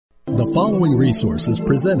The following resource is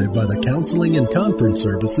presented by the Counseling and Conference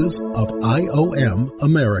Services of IOM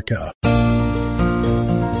America.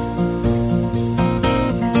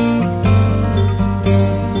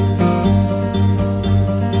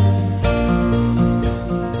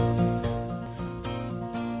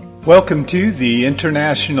 Welcome to the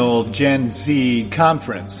International Gen Z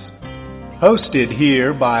Conference, hosted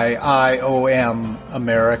here by IOM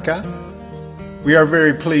America. We are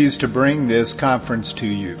very pleased to bring this conference to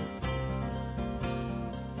you.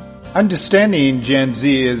 Understanding Gen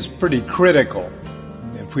Z is pretty critical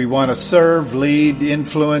if we want to serve, lead,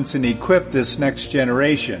 influence, and equip this next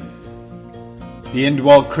generation. The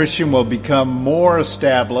indwelt Christian will become more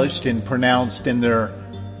established and pronounced in their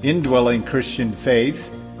indwelling Christian faith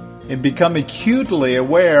and become acutely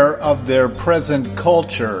aware of their present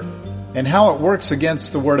culture and how it works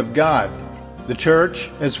against the Word of God, the church,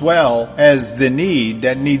 as well as the need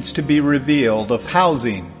that needs to be revealed of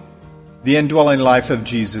housing the indwelling life of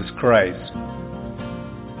Jesus Christ.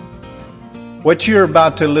 What you're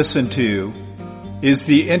about to listen to is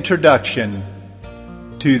the introduction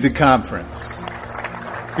to the conference.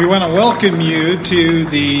 We want to welcome you to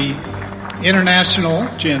the International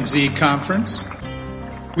Gen Z Conference.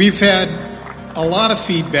 We've had a lot of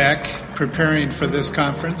feedback preparing for this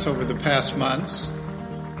conference over the past months.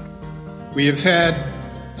 We have had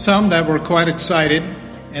some that were quite excited,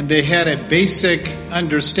 and they had a basic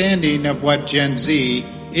understanding of what Gen Z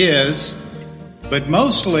is, but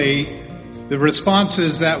mostly the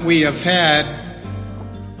responses that we have had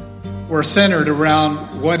were centered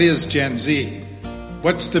around what is Gen Z?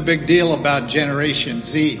 What's the big deal about Generation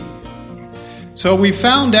Z? So we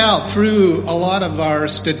found out through a lot of our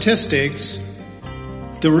statistics,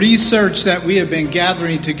 the research that we have been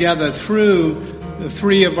gathering together through the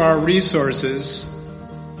three of our resources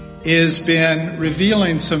has been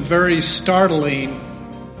revealing some very startling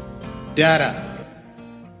data.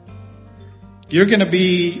 You're going to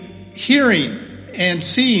be hearing and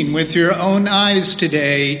seeing with your own eyes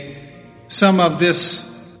today some of this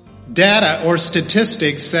data or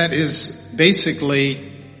statistics that is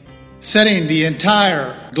basically setting the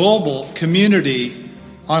entire global community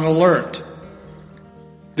on alert.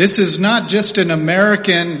 This is not just an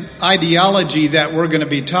American ideology that we're going to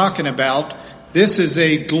be talking about. This is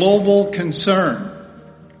a global concern.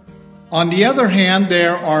 On the other hand,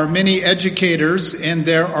 there are many educators and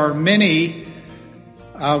there are many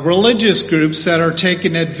religious groups that are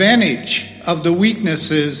taking advantage of the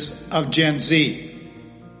weaknesses of Gen Z.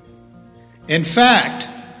 In fact,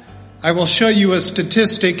 I will show you a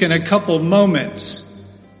statistic in a couple moments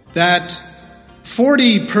that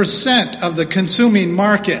 40% of the consuming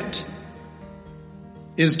market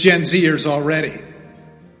is Gen Zers already.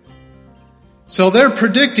 So they're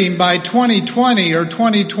predicting by 2020 or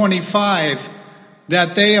 2025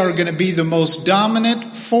 that they are going to be the most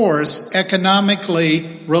dominant force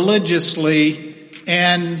economically, religiously,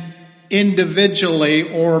 and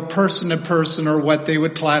individually or person to person, or what they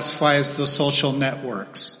would classify as the social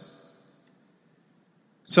networks.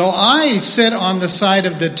 So I sit on the side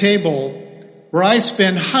of the table where I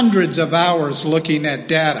spend hundreds of hours looking at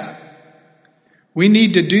data. We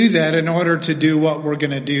need to do that in order to do what we're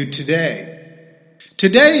going to do today.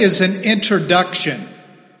 Today is an introduction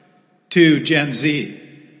to Gen Z.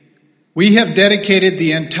 We have dedicated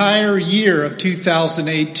the entire year of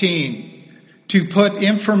 2018 to put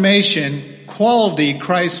information, quality,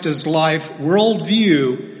 Christ as life,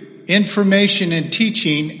 worldview, information and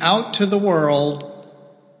teaching out to the world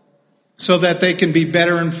so that they can be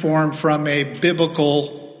better informed from a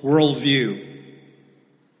biblical worldview.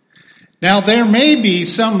 Now, there may be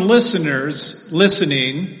some listeners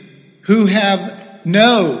listening who have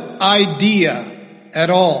no idea at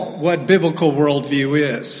all what biblical worldview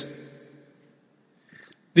is.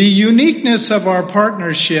 The uniqueness of our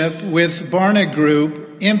partnership with Barna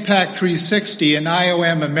Group, Impact 360, and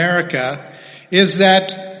IOM America is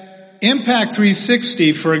that Impact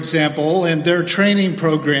 360, for example, in their training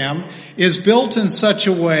program, is built in such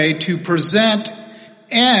a way to present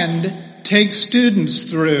and take students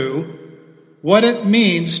through what it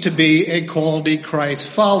means to be a quality Christ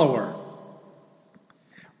follower.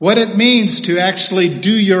 What it means to actually do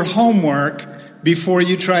your homework before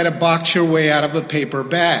you try to box your way out of a paper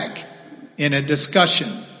bag in a discussion.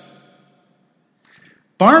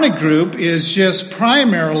 Barna Group is just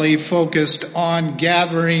primarily focused on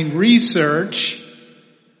gathering research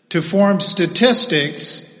to form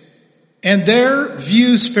statistics, and their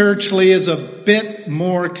view spiritually is a bit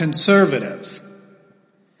more conservative.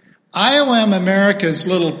 IOM America's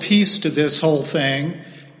little piece to this whole thing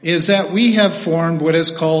is that we have formed what is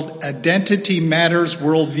called Identity Matters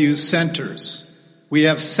Worldview Centers. We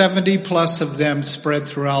have 70 plus of them spread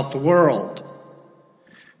throughout the world.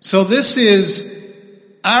 So this is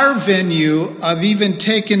our venue of even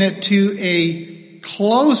taking it to a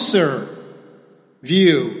closer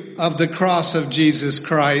view of the cross of Jesus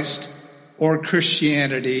Christ or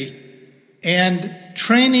Christianity, and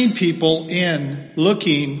training people in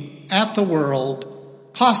looking at the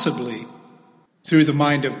world possibly through the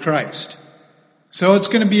mind of Christ. So it's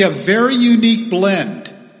going to be a very unique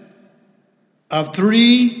blend of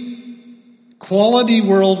 3 quality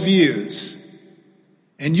worldviews.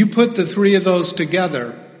 And you put the 3 of those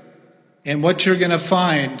together, and what you're going to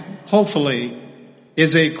find, hopefully,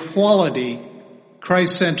 is a quality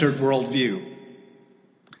Christ-centered worldview.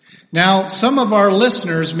 Now, some of our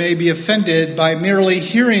listeners may be offended by merely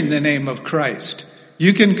hearing the name of Christ.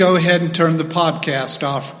 You can go ahead and turn the podcast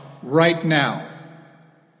off right now.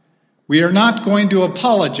 We are not going to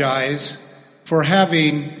apologize for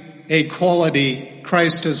having a quality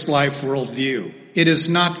Christ as life worldview. It is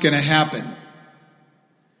not going to happen.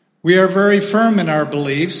 We are very firm in our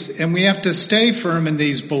beliefs, and we have to stay firm in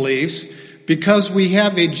these beliefs because we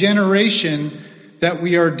have a generation that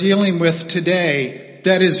we are dealing with today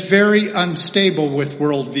that is very unstable with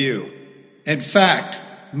worldview. In fact,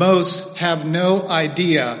 most have no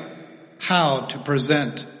idea how to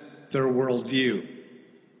present their worldview.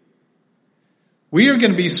 We are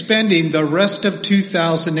going to be spending the rest of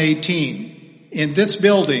 2018 in this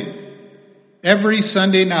building every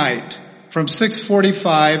Sunday night from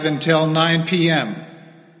 6:45 until 9 p.m.,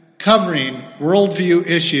 covering worldview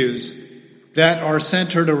issues that are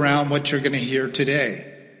centered around what you're going to hear today.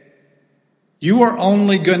 You are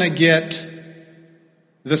only going to get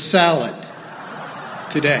the salad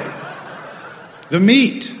today. The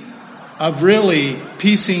meat of really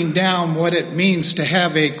piecing down what it means to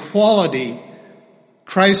have a quality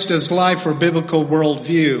Christ as life or biblical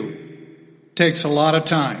worldview takes a lot of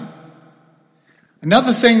time.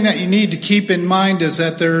 Another thing that you need to keep in mind is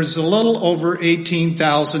that there's a little over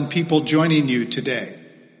 18,000 people joining you today.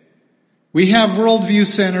 We have worldview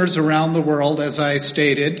centers around the world, as I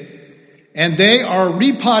stated, and they are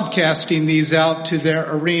repodcasting these out to their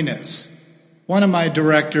arenas. One of my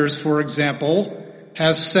directors, for example,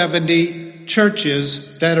 has 70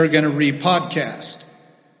 churches that are going to repodcast.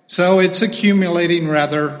 So it's accumulating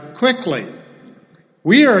rather quickly.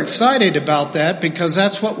 We are excited about that because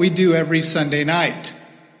that's what we do every Sunday night.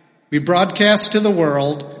 We broadcast to the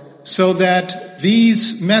world so that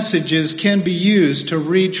these messages can be used to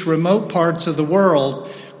reach remote parts of the world,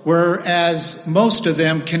 whereas most of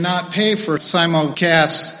them cannot pay for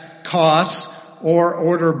simulcast costs or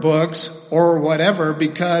order books or whatever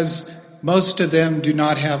because most of them do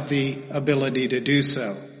not have the ability to do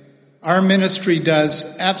so. Our ministry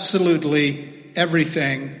does absolutely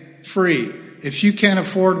everything free. If you can't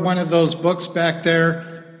afford one of those books back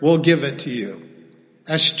there, we'll give it to you.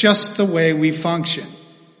 That's just the way we function.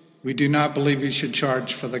 We do not believe you should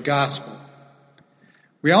charge for the gospel.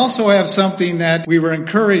 We also have something that we were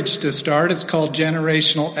encouraged to start. It's called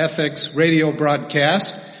Generational Ethics Radio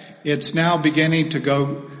Broadcast. It's now beginning to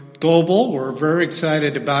go global. We're very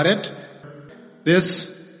excited about it.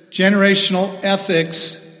 This Generational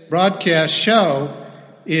Ethics broadcast show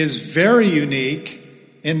is very unique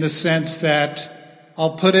in the sense that,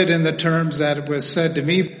 I'll put it in the terms that it was said to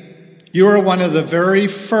me, you are one of the very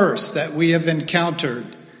first that we have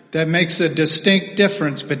encountered that makes a distinct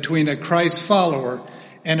difference between a Christ follower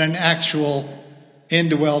and an actual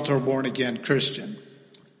indwelt or born-again Christian.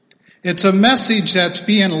 It's a message that's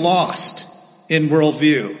being lost in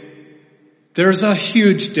worldview. There's a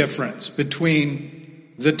huge difference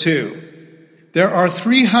between the two. There are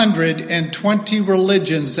 320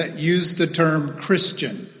 religions that use the term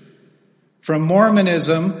Christian, from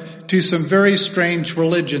Mormonism to some very strange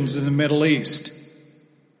religions in the Middle East.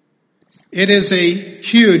 It is a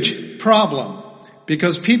huge problem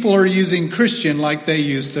because people are using Christian like they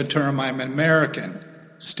use the term I'm an American.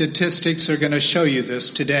 Statistics are going to show you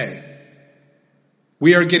this today.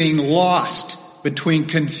 We are getting lost between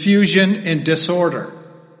confusion and disorder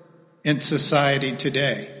in society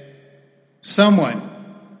today. Someone,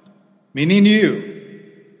 meaning you,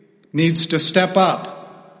 needs to step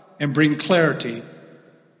up and bring clarity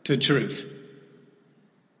to truth.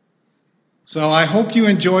 So I hope you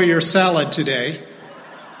enjoy your salad today.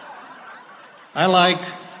 I like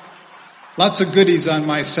lots of goodies on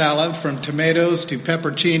my salad, from tomatoes to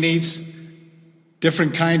pepperoncinis,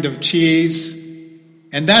 different kind of cheese.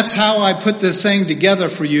 And that's how I put this thing together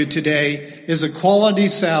for you today, is a quality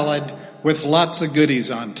salad with lots of goodies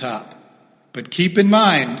on top. But keep in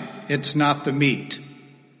mind, it's not the meat.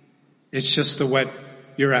 It's just to whet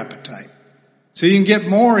your appetite. So you can get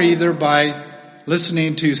more either by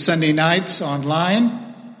listening to Sunday nights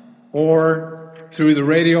online or through the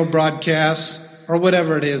radio broadcasts or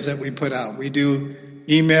whatever it is that we put out. We do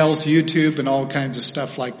emails, YouTube, and all kinds of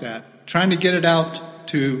stuff like that, trying to get it out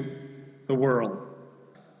to the world.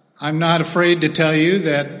 I'm not afraid to tell you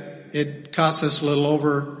that it costs us a little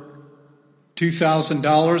over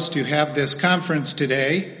 $2,000 to have this conference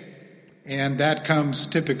today, and that comes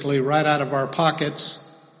typically right out of our pockets.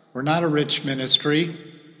 We're not a rich ministry.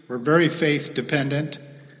 We're very faith dependent.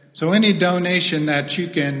 So any donation that you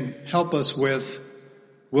can help us with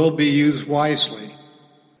will be used wisely.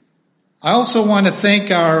 I also want to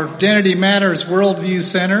thank our Identity Matters Worldview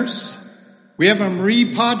Centers. We have them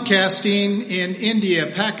re-podcasting in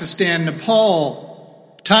India, Pakistan,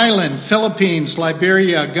 Nepal, Thailand, Philippines,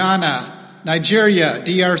 Liberia, Ghana, Nigeria,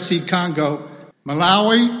 DRC Congo,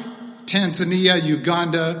 Malawi, Tanzania,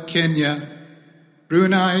 Uganda, Kenya,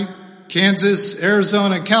 Brunei, Kansas,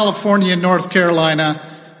 Arizona, California, North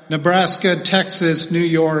Carolina, Nebraska, Texas, New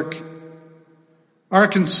York,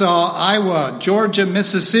 Arkansas, Iowa, Georgia,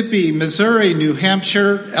 Mississippi, Missouri, New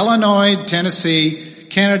Hampshire, Illinois, Tennessee,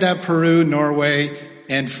 Canada, Peru, Norway,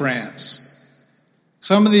 and France.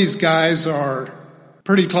 Some of these guys are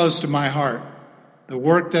pretty close to my heart. The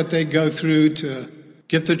work that they go through to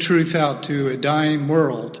get the truth out to a dying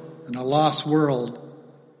world and a lost world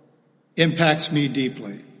impacts me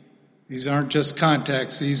deeply. These aren't just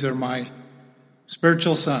contacts, these are my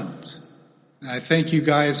spiritual sons. And I thank you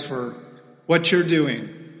guys for what you're doing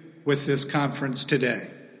with this conference today.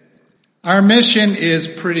 Our mission is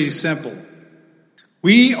pretty simple.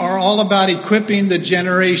 We are all about equipping the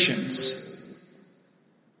generations.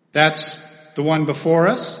 That's the one before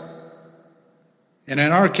us. And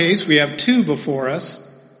in our case, we have two before us,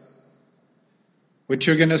 which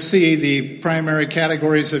you're going to see the primary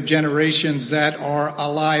categories of generations that are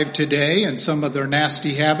alive today and some of their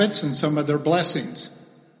nasty habits and some of their blessings.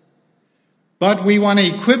 But we want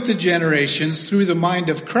to equip the generations through the mind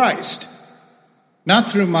of Christ.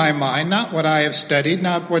 Not through my mind, not what I have studied,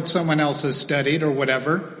 not what someone else has studied or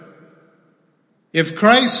whatever. If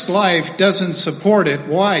Christ's life doesn't support it,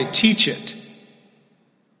 why teach it?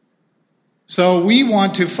 So we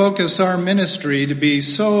want to focus our ministry to be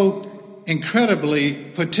so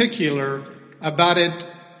incredibly particular about it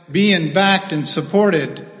being backed and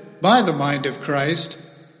supported by the mind of Christ.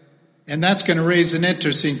 And that's going to raise an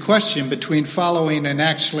interesting question between following and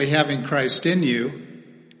actually having Christ in you.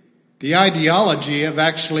 The ideology of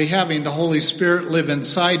actually having the Holy Spirit live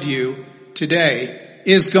inside you today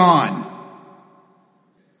is gone.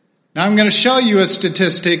 Now I'm going to show you a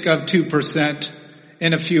statistic of 2%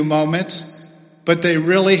 in a few moments, but they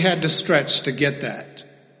really had to stretch to get that.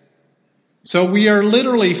 So we are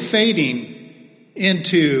literally fading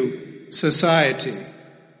into society,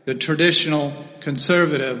 the traditional,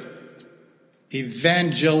 conservative,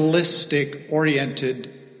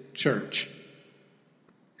 evangelistic-oriented church.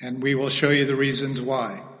 And we will show you the reasons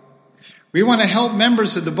why. We want to help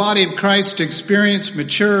members of the body of Christ to experience,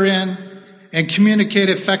 mature in, and communicate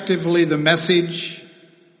effectively the message,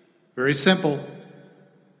 very simple,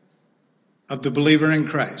 of the believer in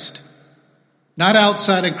Christ. Not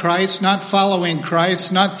outside of Christ, not following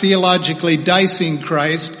Christ, not theologically dicing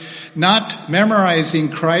Christ, not memorizing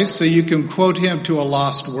Christ so you can quote him to a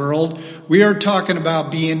lost world. We are talking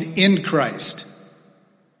about being in Christ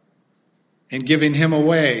and giving him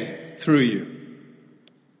away through you.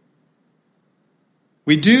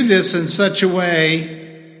 We do this in such a way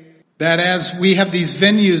that as we have these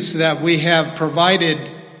venues that we have provided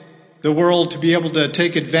the world to be able to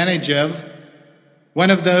take advantage of, one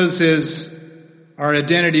of those is our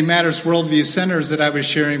Identity Matters Worldview Centers that I was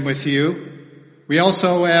sharing with you. We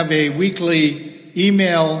also have a weekly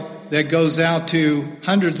email that goes out to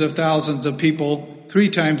hundreds of thousands of people 3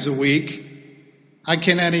 times a week. I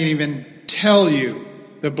cannot even tell you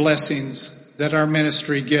the blessings that our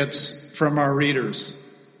ministry gets from our readers.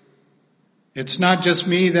 It's not just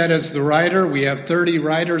me that is the writer. We have 30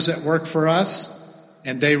 writers that work for us,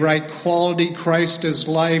 and they write quality Christ is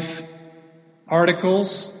Life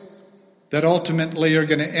articles that ultimately are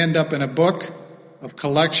going to end up in a book of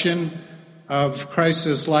collection of Christ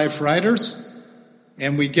is Life writers,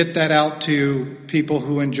 and we get that out to people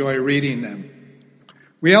who enjoy reading them.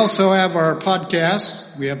 We also have our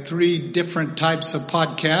podcasts. We have 3 different types of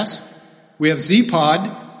podcasts. We have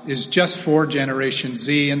Z-Pod, is just for Generation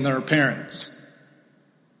Z and their parents.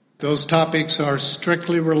 Those topics are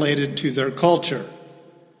strictly related to their culture.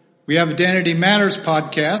 We have Identity Matters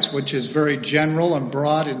podcast, which is very general and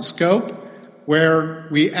broad in scope, where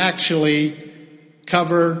we actually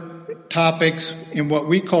cover topics in what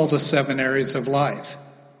we call the 7 areas of life,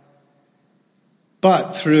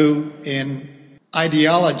 but through in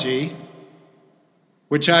ideology,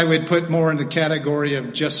 which I would put more in the category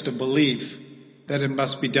of just a belief that it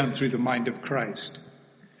must be done through the mind of Christ.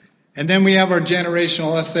 And then we have our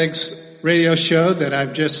Generational Ethics radio show that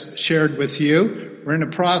I've just shared with you. We're in the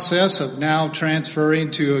process of now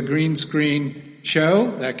transferring to a green screen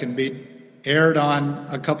show that can be aired on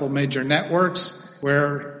a couple major networks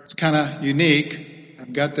where it's kind of unique.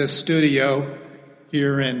 I've got this studio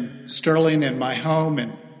here in Sterling in my home,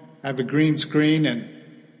 and I have a green screen and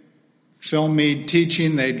film me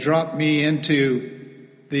teaching. They drop me into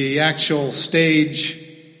the actual stage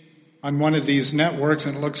on one of these networks,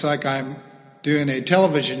 and it looks like I'm doing a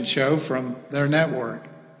television show from their network.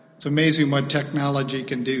 It's amazing what technology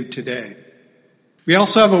can do today. We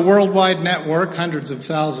also have a worldwide network. Hundreds of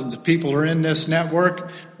thousands of people are in this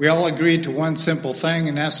network. We all agree to one simple thing,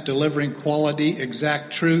 and that's delivering quality,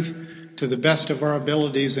 exact truth to the best of our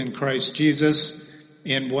abilities in Christ Jesus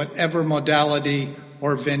in whatever modality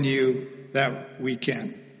or venue that we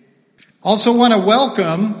can. Also want to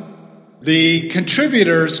welcome the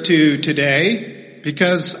contributors to today,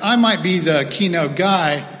 because I might be the keynote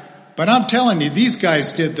guy, but I'm telling you, these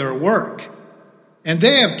guys did their work. And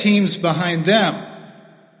they have teams behind them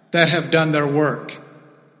that have done their work.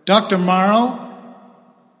 Dr. Morrow,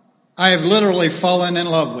 I have literally fallen in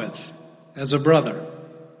love with as a brother.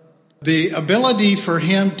 The ability for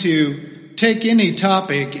him to take any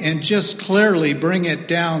topic and just clearly bring it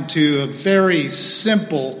down to a very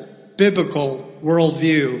simple biblical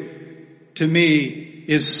worldview, to me,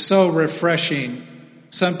 is so refreshing.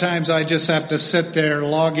 Sometimes I just have to sit there,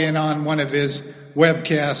 log in on one of his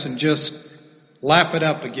webcasts and just lap it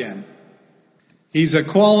up again. He's a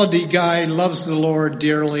quality guy, loves the Lord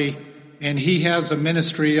dearly, and he has a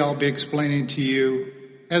ministry I'll be explaining to you,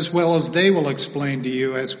 as well as they will explain to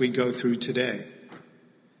you as we go through today.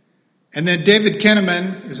 And then David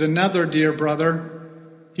Kinnaman is another dear brother.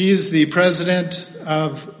 He is the president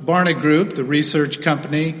of Barna Group, the research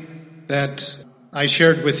company that I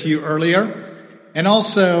shared with you earlier. And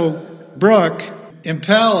also Brooke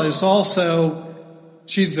Impel is also,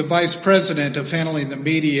 she's the vice president of handling the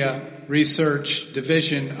media research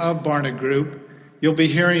division of Barna Group. You'll be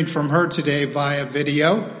hearing from her today via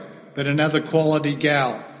video, but another quality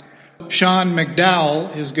gal. Sean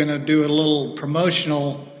McDowell is going to do a little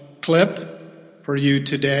promotional clip for you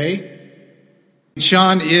today.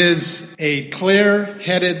 Sean is a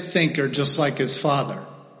clear-headed thinker, just like his father.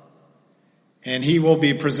 And he will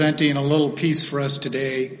be presenting a little piece for us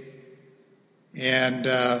today.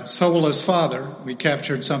 And so will his father. We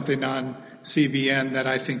captured something on CBN that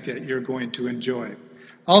I think that you're going to enjoy.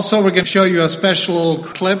 Also, we're going to show you a special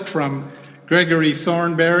clip from Gregory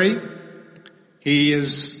Thornberry. He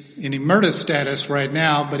is in emeritus status right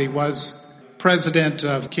now, but he was president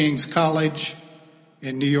of King's College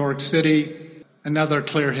in New York City, another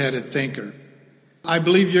clear-headed thinker. I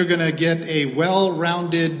believe you're going to get a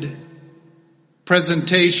well-rounded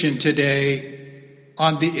presentation today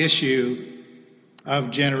on the issue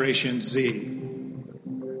of Generation Z.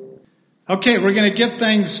 Okay, we're going to get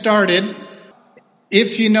things started.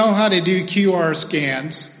 If you know how to do QR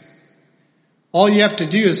scans, all you have to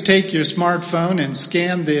do is take your smartphone and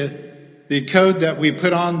scan the code that we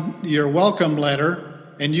put on your welcome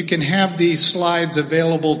letter, and you can have these slides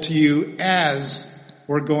available to you as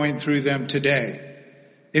we're going through them today.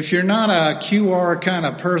 If you're not a QR kind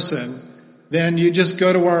of person, then you just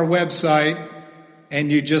go to our website and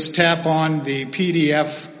you just tap on the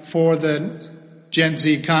PDF for the Gen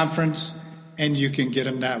Z conference, and you can get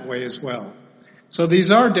them that way as well. So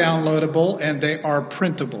these are downloadable and they are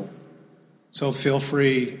printable. So feel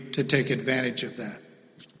free to take advantage of that.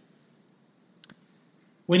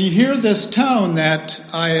 When you hear this tone that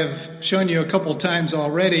I have shown you a couple times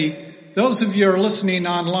already, those of you who are listening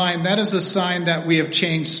online, that is a sign that we have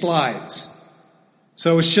changed slides.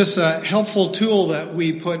 So it's just a helpful tool that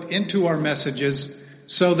we put into our messages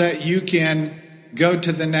so that you can go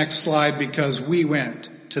to the next slide because we went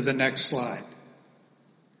to the next slide.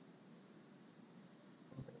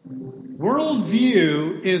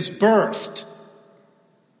 Worldview is birthed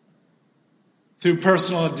through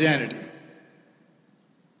personal identity.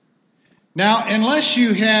 Now, unless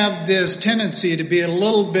you have this tendency to be a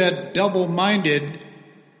little bit double-minded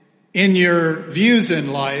in your views in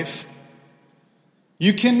life,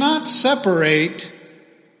 you cannot separate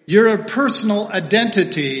your personal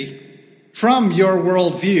identity from your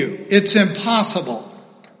worldview. It's impossible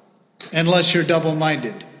unless you're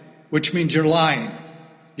double-minded, which means you're lying.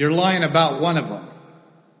 You're lying about one of them.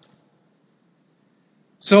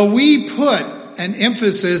 So we put an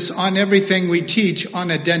emphasis on everything we teach on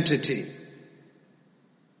identity.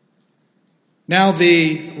 Now,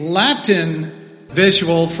 the Latin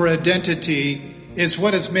visual for identity is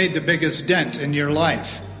what has made the biggest dent in your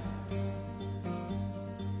life.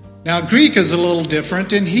 Now, Greek is a little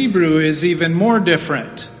different, and Hebrew is even more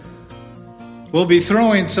different. We'll be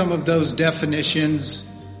throwing some of those definitions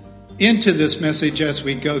into this message as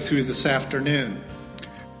we go through this afternoon.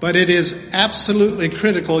 But it is absolutely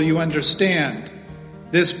critical you understand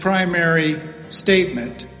this primary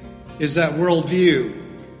statement is that worldview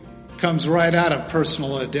comes right out of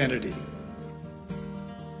personal identity.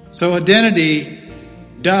 So identity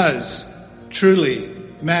does truly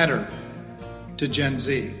matter to Gen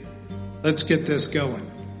Z. Let's get this going.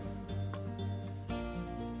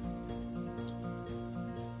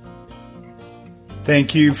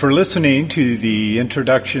 Thank you for listening to the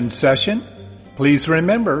introduction session. Please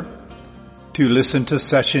remember to listen to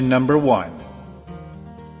session number 1.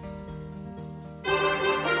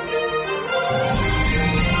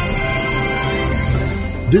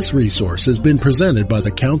 This resource has been presented by the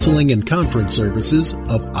Counseling and Conference Services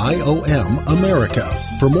of IOM America.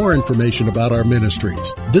 For more information about our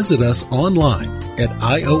ministries, visit us online at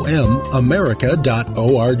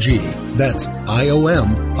iogamerica.org. That's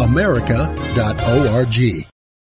iogamerica.org.